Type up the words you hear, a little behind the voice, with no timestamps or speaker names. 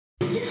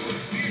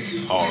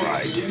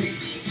Alright.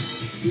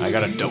 I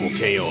got a double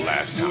KO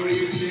last time.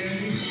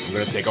 I'm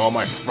gonna take all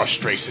my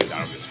frustrations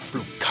out of this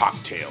fruit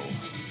cocktail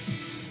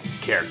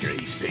character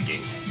he's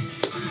picking.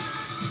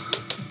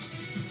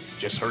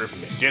 Just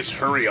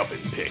hurry up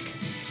and pick.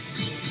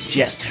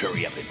 Just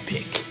hurry up and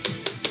pick.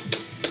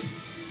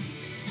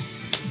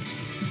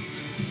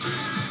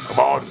 Come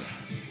on.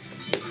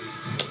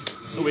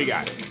 Who we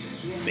got?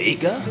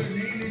 Vega?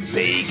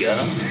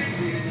 Vega?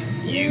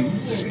 You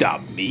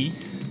stop me?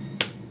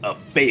 A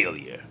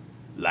failure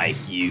like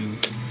you?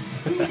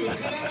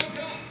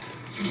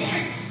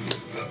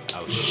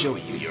 I'll show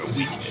you your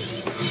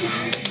weakness.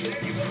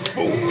 You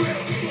fool.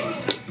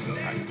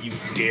 Don't you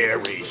dare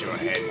raise your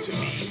hand to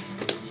me.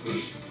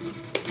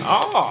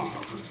 Oh,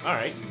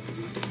 alright.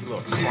 You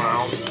little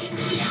clown.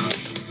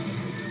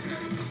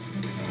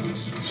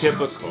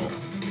 Typical.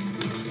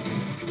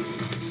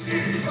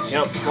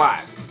 Jump,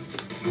 slide.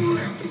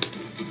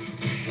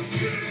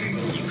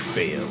 You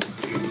failed.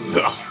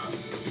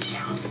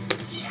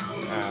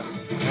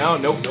 No,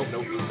 nope.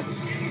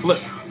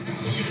 Flip.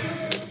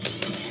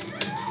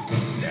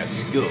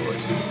 That's good.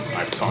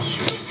 I've taught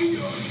you.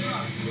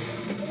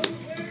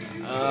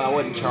 I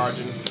wasn't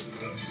charging.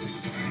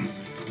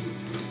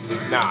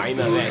 Nah, ain't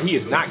none of that. He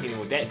is not getting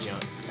with that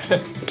jump.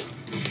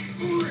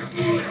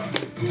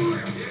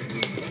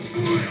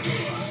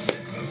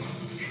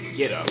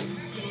 Get up.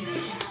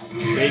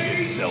 Save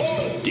yourself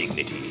some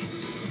dignity.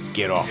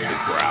 Get off the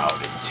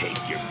ground and take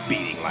your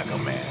beating like a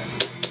man.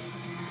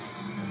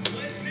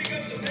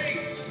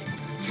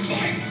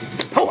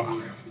 What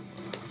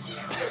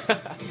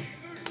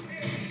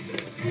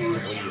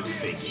are you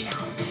thinking?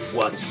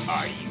 What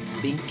are you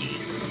thinking,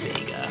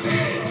 Vega?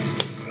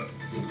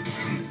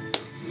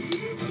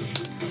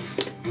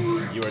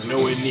 You are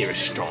nowhere near as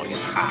strong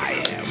as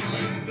I am.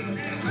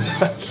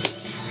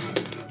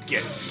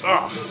 Get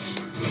up.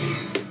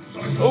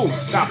 Oh,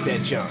 stop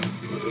that jump.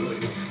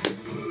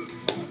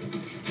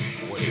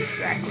 What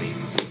exactly?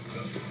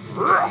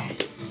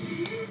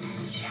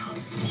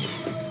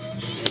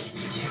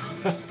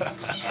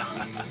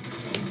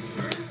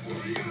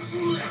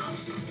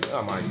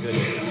 Oh my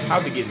goodness.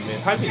 How's he getting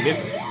missed? How's he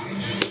missing?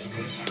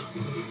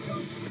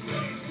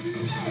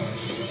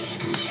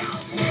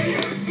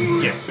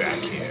 Get back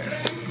here.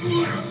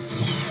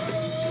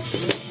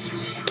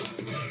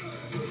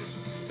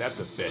 Is that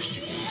the best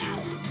you can do?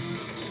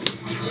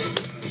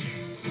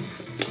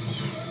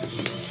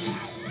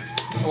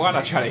 Why'd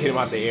I try to hit him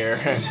out the air?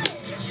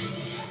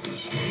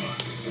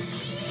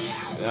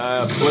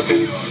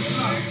 Flipping.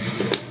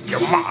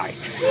 You're mine.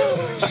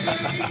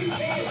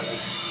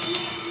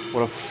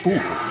 What a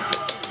fool.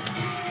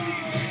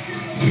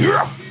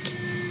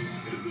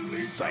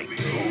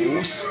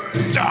 Psycho,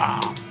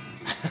 stop.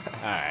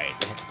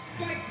 Alright.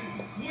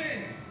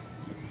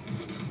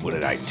 What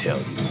did I tell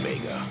you,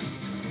 Vega?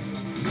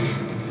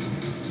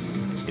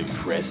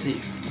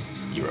 Impressive.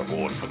 Your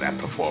reward for that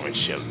performance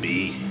shall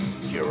be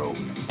your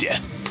own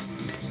death.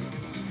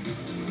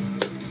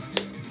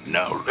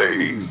 Now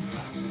leave.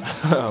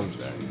 I'm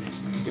sorry.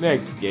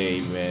 Next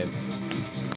game, man.